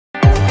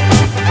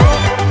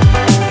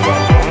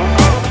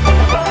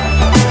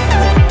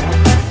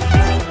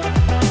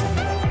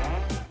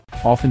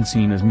Often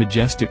seen as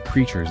majestic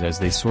creatures as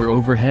they soar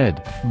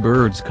overhead,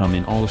 birds come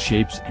in all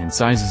shapes and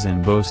sizes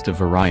and boast a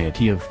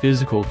variety of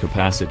physical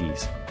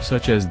capacities,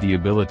 such as the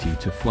ability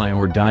to fly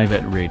or dive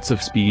at rates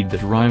of speed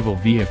that rival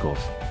vehicles.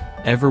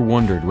 Ever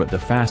wondered what the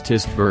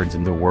fastest birds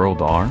in the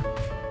world are?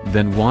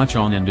 Then watch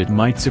on and it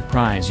might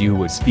surprise you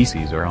what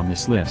species are on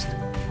this list.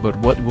 But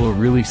what will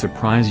really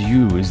surprise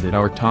you is that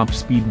our top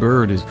speed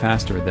bird is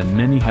faster than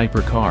many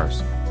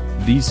hypercars.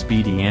 These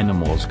speedy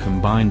animals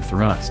combine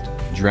thrust,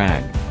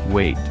 drag,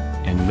 weight,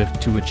 and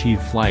lift to achieve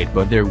flight,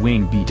 but their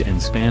wing beat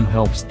and span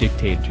helps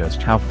dictate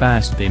just how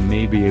fast they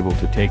may be able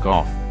to take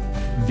off.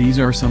 These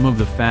are some of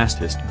the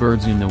fastest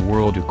birds in the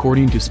world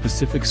according to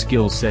specific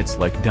skill sets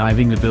like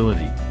diving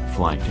ability,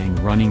 flighting,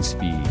 running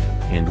speed,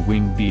 and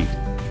wing beat.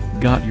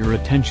 Got your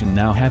attention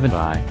now, haven't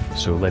I?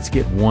 So let's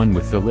get one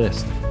with the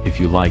list.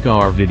 If you like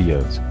our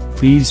videos,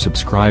 please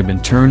subscribe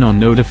and turn on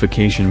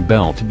notification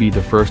bell to be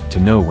the first to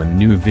know when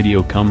new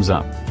video comes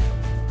up.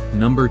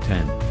 Number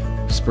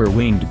 10.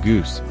 Spur-winged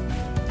goose.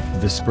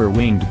 The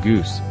spur-winged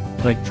goose,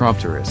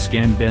 Plectropterus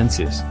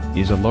scandensis,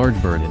 is a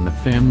large bird in the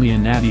family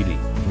Anatidae,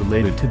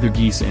 related to the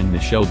geese and the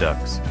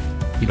shelducks.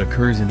 It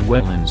occurs in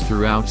wetlands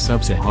throughout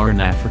sub-Saharan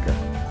Africa.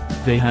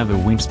 They have a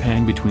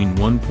wingspan between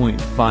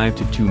 1.5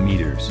 to 2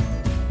 meters.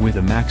 With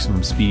a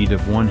maximum speed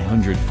of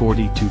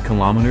 142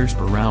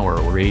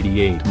 km/h or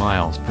 88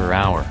 miles per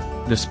hour,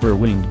 the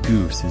spur-winged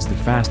goose is the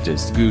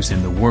fastest goose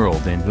in the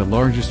world and the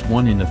largest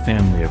one in the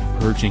family of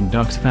perching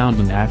ducks found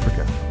in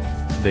Africa.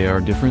 They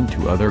are different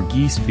to other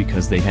geese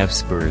because they have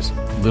spurs,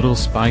 little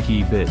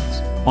spiky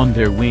bits, on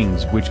their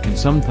wings which can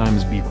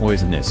sometimes be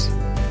poisonous.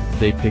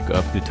 They pick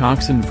up the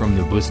toxin from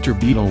the blister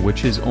beetle,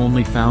 which is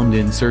only found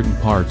in certain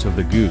parts of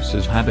the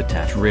goose's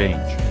habitat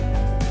range.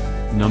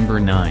 Number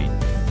 9.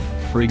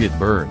 Frigate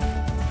bird.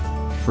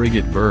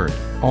 Frigate bird,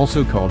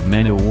 also called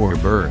man-o-war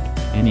bird,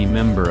 any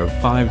member of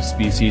 5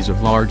 species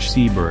of large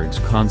seabirds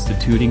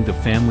constituting the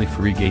family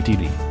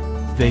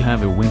Frigatidae. They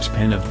have a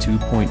wingspan of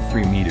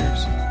 2.3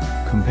 meters.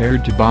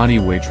 Compared to body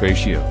weight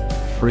ratio,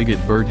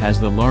 frigate bird has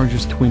the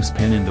largest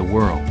wingspan in the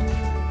world.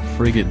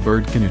 Frigate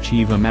bird can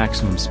achieve a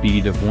maximum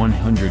speed of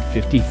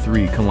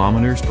 153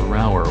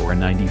 km/h or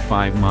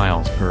 95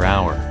 miles per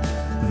hour.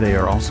 They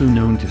are also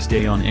known to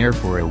stay on air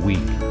for a week.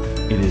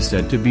 It is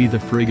said to be the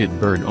frigate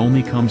bird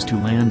only comes to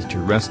land to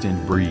rest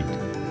and breed.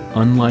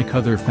 Unlike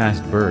other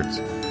fast birds,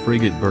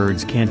 frigate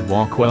birds can't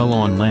walk well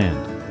on land,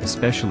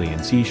 especially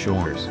in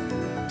seashores.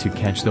 To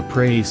catch the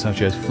prey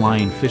such as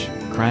flying fish,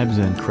 crabs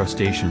and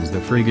crustaceans, the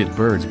frigate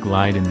birds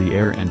glide in the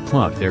air and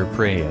pluck their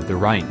prey at the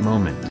right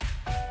moment.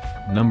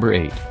 Number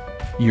 8.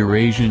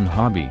 Eurasian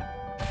hobby.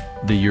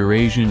 The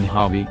Eurasian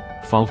hobby,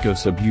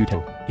 Falcos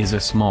abuto, is a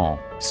small,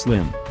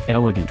 slim,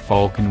 elegant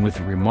falcon with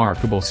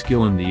remarkable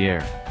skill in the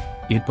air.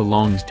 It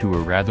belongs to a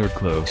rather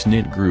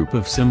close-knit group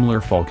of similar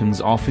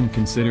falcons, often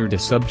considered a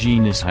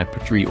subgenus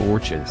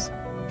Hypatriorchis.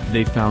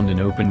 They found in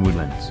open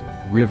woodlands,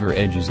 river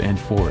edges and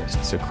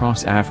forests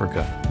across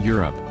Africa,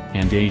 Europe,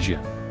 and Asia.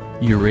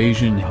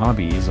 Eurasian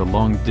hobby is a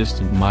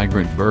long-distance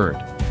migrant bird.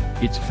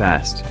 Its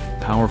fast,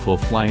 powerful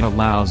flight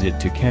allows it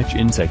to catch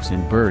insects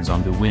and birds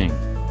on the wing.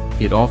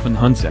 It often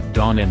hunts at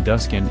dawn and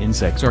dusk, and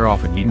insects are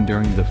often eaten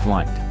during the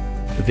flight.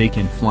 They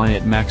can fly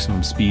at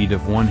maximum speed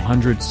of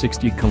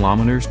 160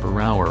 km/h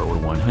or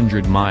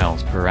 100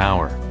 miles per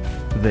hour.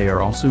 They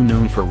are also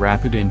known for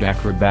rapid and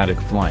acrobatic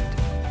flight.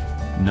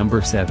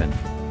 Number 7.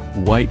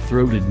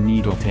 White-throated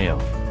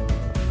needletail.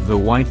 The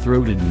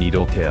white-throated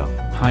needletail,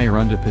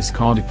 Hierundipus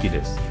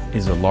caudiculatus,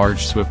 is a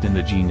large swift in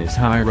the genus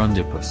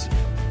Hierundipus.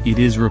 It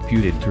is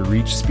reputed to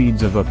reach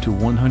speeds of up to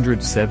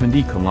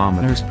 170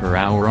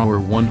 km/h or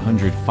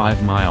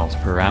 105 miles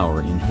per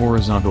hour in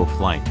horizontal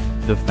flight,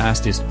 the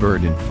fastest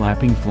bird in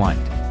flapping flight.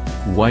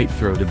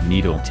 White-throated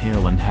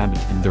needletail inhabit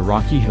in the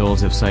rocky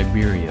hills of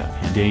Siberia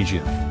and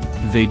Asia.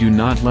 They do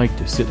not like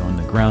to sit on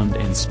the ground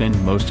and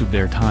spend most of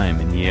their time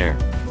in the air.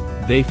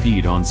 They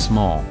feed on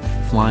small,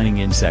 flying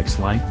insects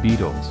like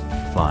beetles,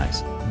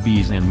 flies,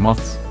 bees and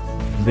moths.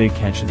 They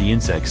catch the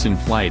insects in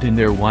flight in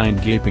their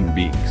wide gaping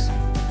beaks.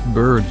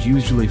 Birds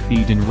usually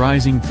feed in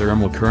rising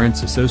thermal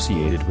currents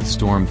associated with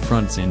storm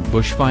fronts and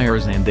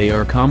bushfires, and they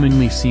are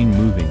commonly seen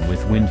moving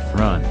with wind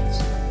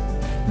fronts.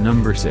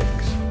 Number 6.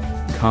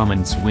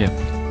 Common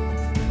swift.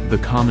 The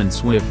common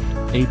swift,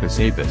 Apis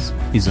apis,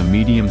 is a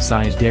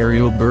medium-sized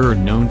aerial bird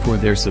known for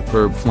their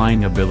superb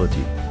flying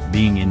ability,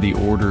 being in the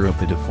order of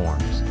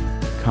Pediformes.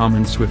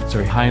 Common swifts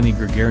are highly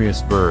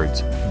gregarious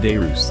birds. They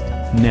roost,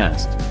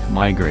 nest,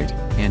 migrate,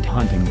 and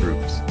hunt in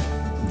groups.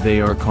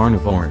 They are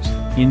carnivores,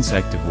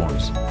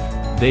 insectivores.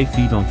 They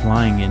feed on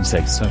flying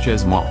insects such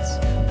as moths,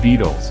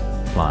 beetles,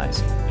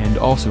 flies, and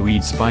also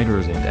eat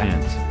spiders and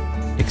ants.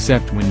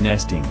 Except when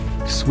nesting,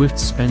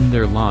 swifts spend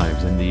their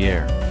lives in the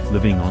air,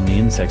 living on the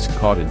insects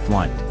caught in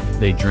flight.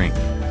 They drink,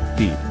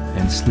 feed,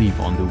 and sleep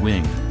on the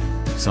wing.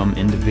 Some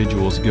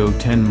individuals go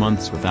 10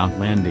 months without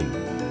landing.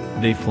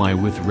 They fly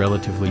with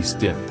relatively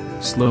stiff,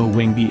 slow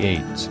wing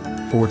beats,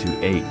 4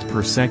 to 8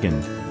 per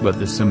second, but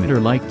the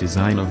scimitar-like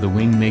design of the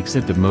wing makes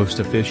it the most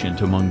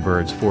efficient among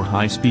birds for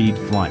high-speed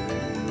flight.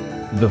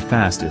 The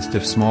fastest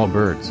of small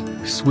birds,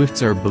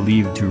 Swifts are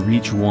believed to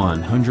reach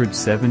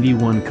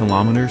 171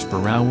 km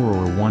per hour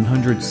or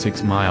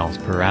 106 miles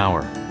per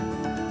hour.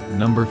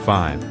 Number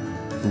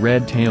 5.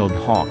 Red-tailed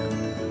hawk.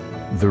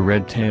 The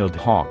red-tailed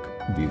hawk,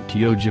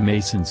 Buteo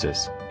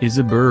jamaicensis, is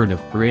a bird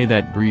of prey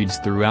that breeds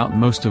throughout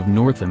most of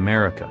North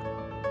America.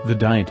 The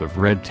diet of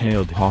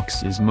red-tailed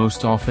hawks is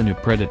most often a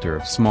predator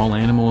of small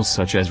animals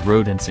such as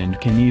rodents and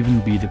can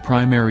even be the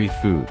primary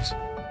foods.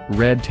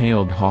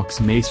 Red-tailed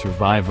hawks may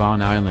survive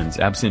on islands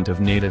absent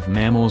of native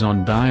mammals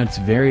on diets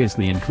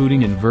variously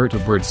including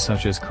invertebrates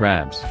such as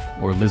crabs,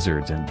 or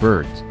lizards and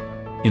birds.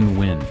 In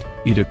wind,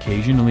 it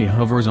occasionally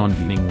hovers on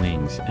beating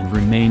wings and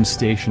remains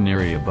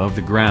stationary above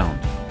the ground,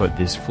 but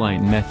this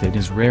flight method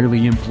is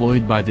rarely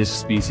employed by this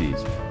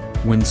species.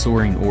 When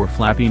soaring or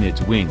flapping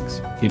its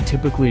wings, it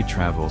typically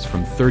travels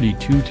from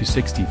 32 to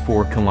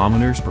 64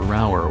 km per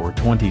hour or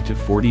 20 to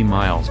 40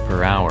 miles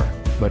per hour,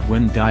 but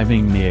when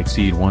diving may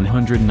exceed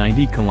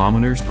 190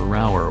 km per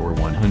hour or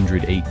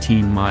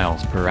 118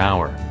 miles per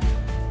hour.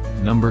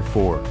 Number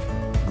 4.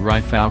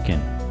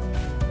 Gyrfalcon.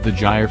 The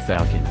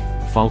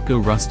gyrfalcon,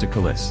 Falco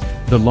rusticalis,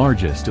 the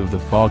largest of the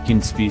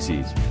falcon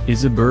species,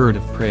 is a bird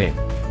of prey.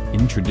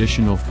 In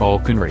traditional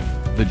falconry,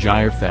 the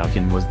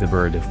gyrfalcon was the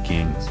bird of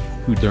kings,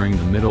 who during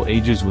the Middle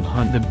Ages would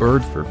hunt the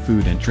bird for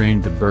food and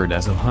trained the bird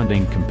as a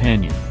hunting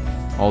companion.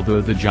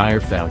 Although the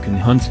gyrfalcon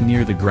hunts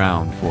near the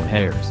ground for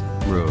hares,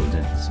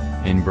 rodents,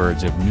 and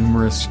birds of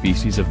numerous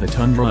species of the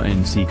tundra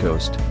and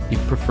seacoast, it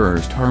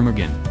prefers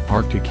ptarmigan,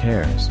 Arctic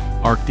hares,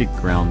 Arctic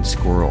ground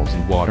squirrels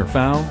and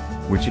waterfowl,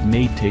 which it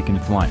may take in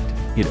flight.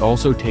 It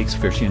also takes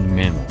fish and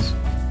mammals.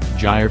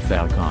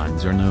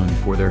 Gyrfalcons are known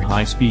for their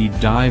high-speed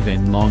dive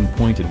and long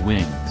pointed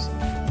wings.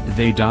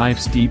 They dive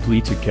steeply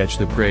to catch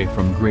the prey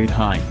from great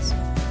heights.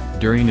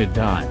 During a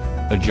dive,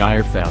 a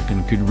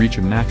gyrfalcon could reach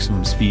a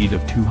maximum speed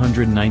of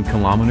 209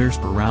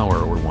 km per hour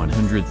or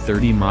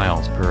 130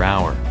 miles per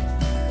hour.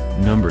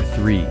 Number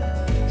 3.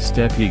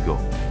 Steppe eagle.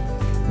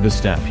 The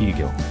steppe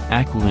eagle,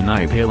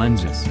 Aquilinae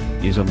palensis,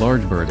 is a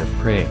large bird of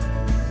prey.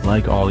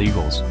 Like all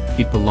eagles,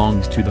 it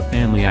belongs to the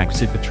family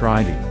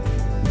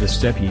Accipitridae. The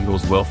steppe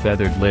eagle's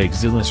well-feathered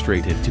legs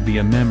illustrated to be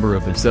a member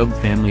of the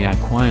subfamily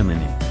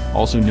Aquilinae,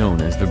 also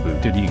known as the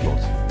booted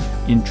eagles.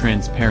 In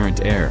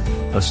transparent air,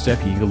 a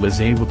steppe eagle is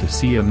able to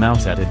see a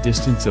mouse at a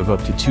distance of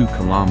up to 2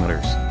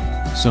 kilometers.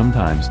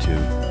 Sometimes 2,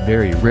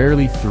 very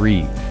rarely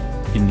 3.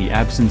 In the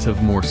absence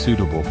of more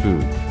suitable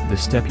food, the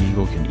steppe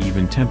eagle can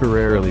even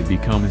temporarily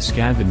become a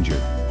scavenger.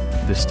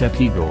 The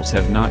steppe eagles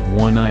have not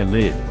one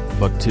eyelid,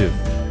 but 2.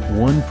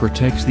 One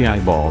protects the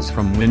eyeballs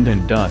from wind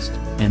and dust,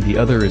 and the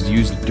other is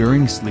used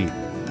during sleep.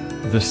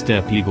 The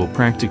steppe eagle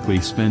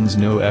practically spends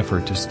no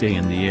effort to stay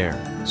in the air,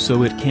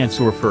 so it can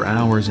soar for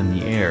hours in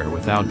the air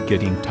without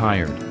getting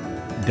tired.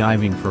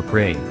 Diving for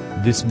prey,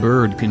 this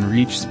bird can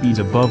reach speeds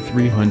above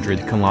 300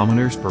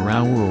 km per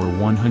hour or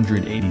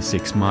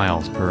 186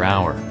 miles per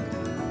hour.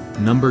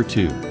 Number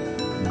 2.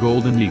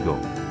 Golden eagle.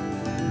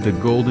 The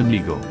golden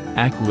eagle,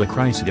 Aquila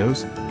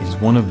chrysidos, is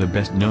one of the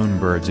best-known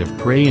birds of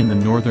prey in the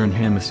northern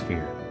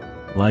hemisphere.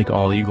 Like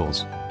all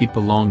eagles, it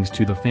belongs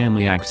to the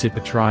family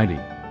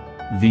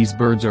Accipitridae. These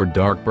birds are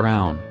dark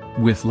brown,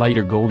 with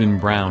lighter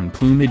golden-brown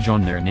plumage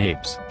on their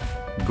napes.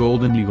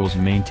 Golden eagles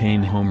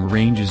maintain home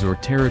ranges or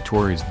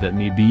territories that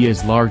may be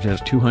as large as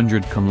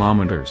 200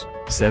 kilometers,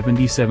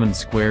 77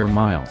 square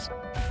miles.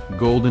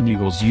 Golden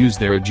eagles use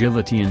their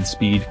agility and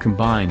speed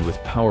combined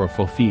with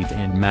powerful feet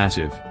and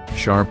massive,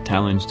 sharp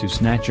talons to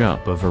snatch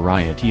up a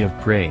variety of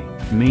prey,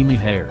 mainly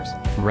hares,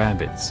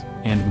 rabbits,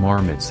 and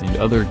marmots and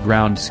other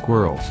ground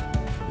squirrels.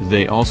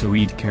 They also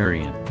eat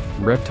carrion,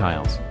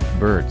 reptiles,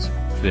 birds,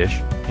 fish,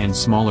 and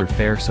smaller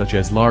fare such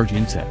as large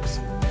insects.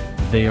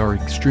 They are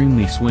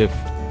extremely swift,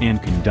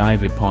 and can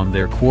dive upon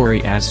their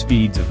quarry at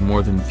speeds of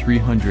more than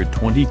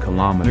 320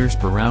 km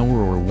per hour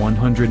or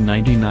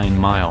 199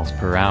 miles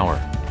per hour.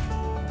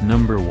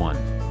 Number 1.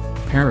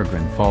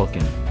 Peregrine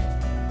falcon.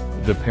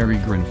 The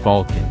peregrine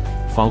falcon,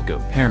 Falco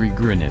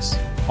peregrinus,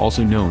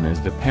 also known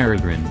as the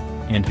peregrine,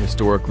 and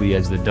historically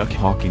as the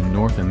duck-hawk in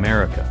North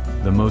America,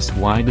 the most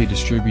widely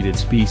distributed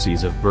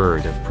species of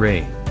bird of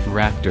prey,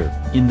 raptor,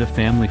 in the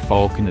family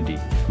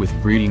Falconidae, with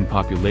breeding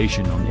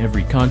population on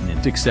every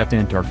continent except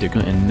Antarctica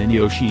and many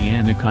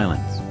oceanic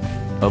islands.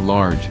 A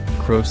large,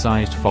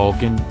 crow-sized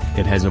falcon,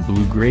 it has a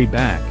blue-gray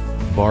back,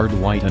 barred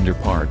white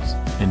underparts,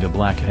 and a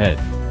black head.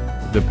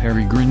 The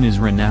peregrine is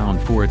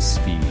renowned for its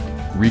speed,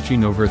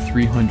 reaching over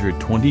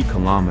 320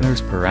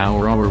 km per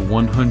hour or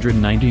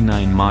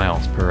 199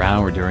 miles per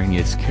hour during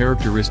its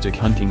characteristic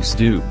hunting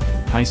stoop,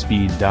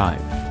 high-speed dive.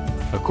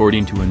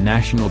 According to a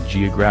National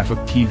Geographic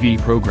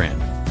TV program,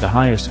 the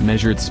highest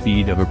measured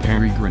speed of a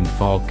peregrine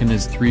falcon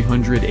is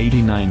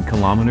 389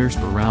 km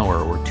per hour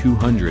or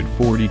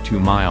 242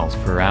 miles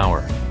per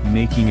hour,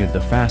 making it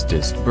the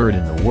fastest bird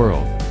in the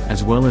world,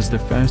 as well as the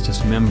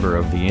fastest member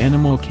of the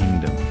animal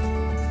kingdom.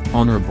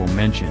 Honorable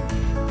mention: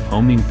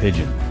 homing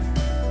pigeon.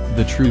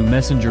 The true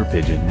messenger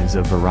pigeon is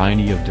a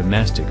variety of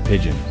domestic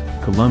pigeons,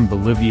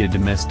 Columbolivia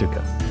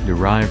domestica,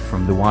 derived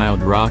from the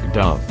wild rock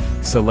dove,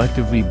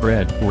 selectively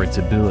bred for its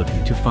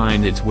ability to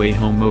find its way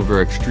home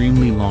over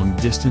extremely long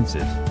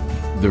distances.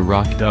 The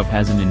rock dove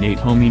has an innate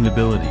homing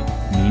ability,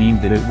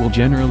 meaning that it will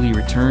generally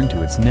return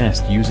to its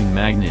nest using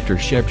magnet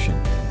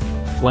reception.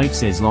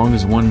 Flights as long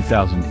as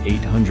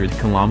 1,800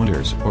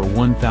 kilometers or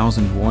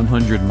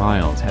 1,100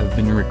 miles have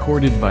been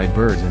recorded by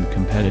birds in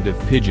competitive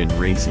pigeon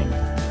racing.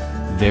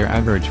 Their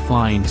average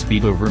flying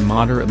speed over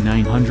moderate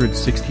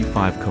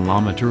 965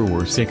 km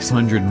or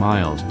 600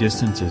 miles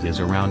distances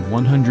is around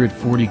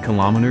 140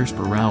 km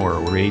per hour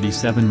or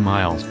 87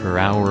 miles per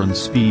hour, and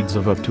speeds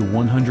of up to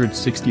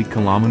 160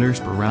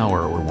 km per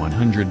hour or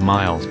 100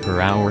 miles per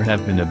hour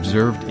have been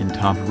observed in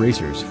top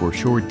racers for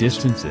short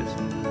distances.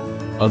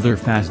 Other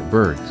fast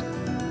birds.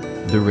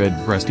 The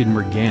red-breasted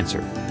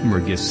merganser,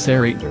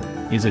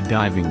 SirCmdr, is a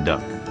diving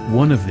duck,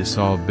 one of the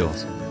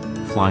sawbills.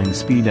 Flying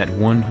speed at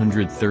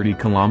 130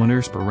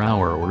 km per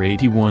hour or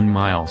 81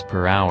 miles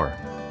per hour.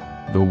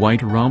 The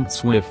white-rumped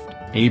swift,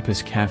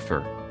 Apis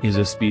caffer, is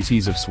a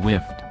species of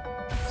swift.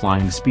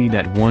 Flying speed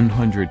at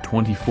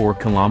 124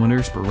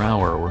 km per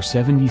hour or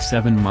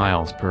 77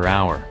 miles per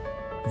hour.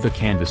 The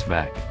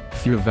canvasback,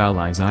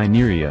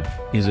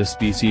 is a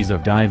species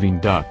of diving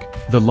duck,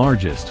 the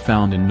largest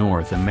found in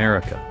North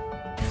America.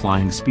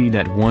 Flying speed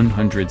at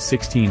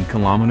 116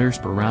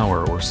 km per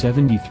hour or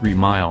 73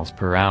 miles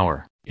per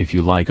hour. If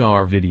you like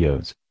our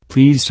videos,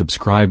 please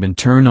subscribe and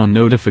turn on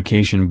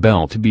notification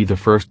bell to be the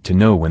first to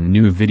know when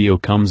new video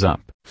comes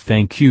up.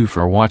 Thank you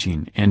for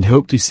watching and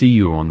hope to see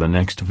you on the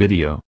next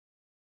video.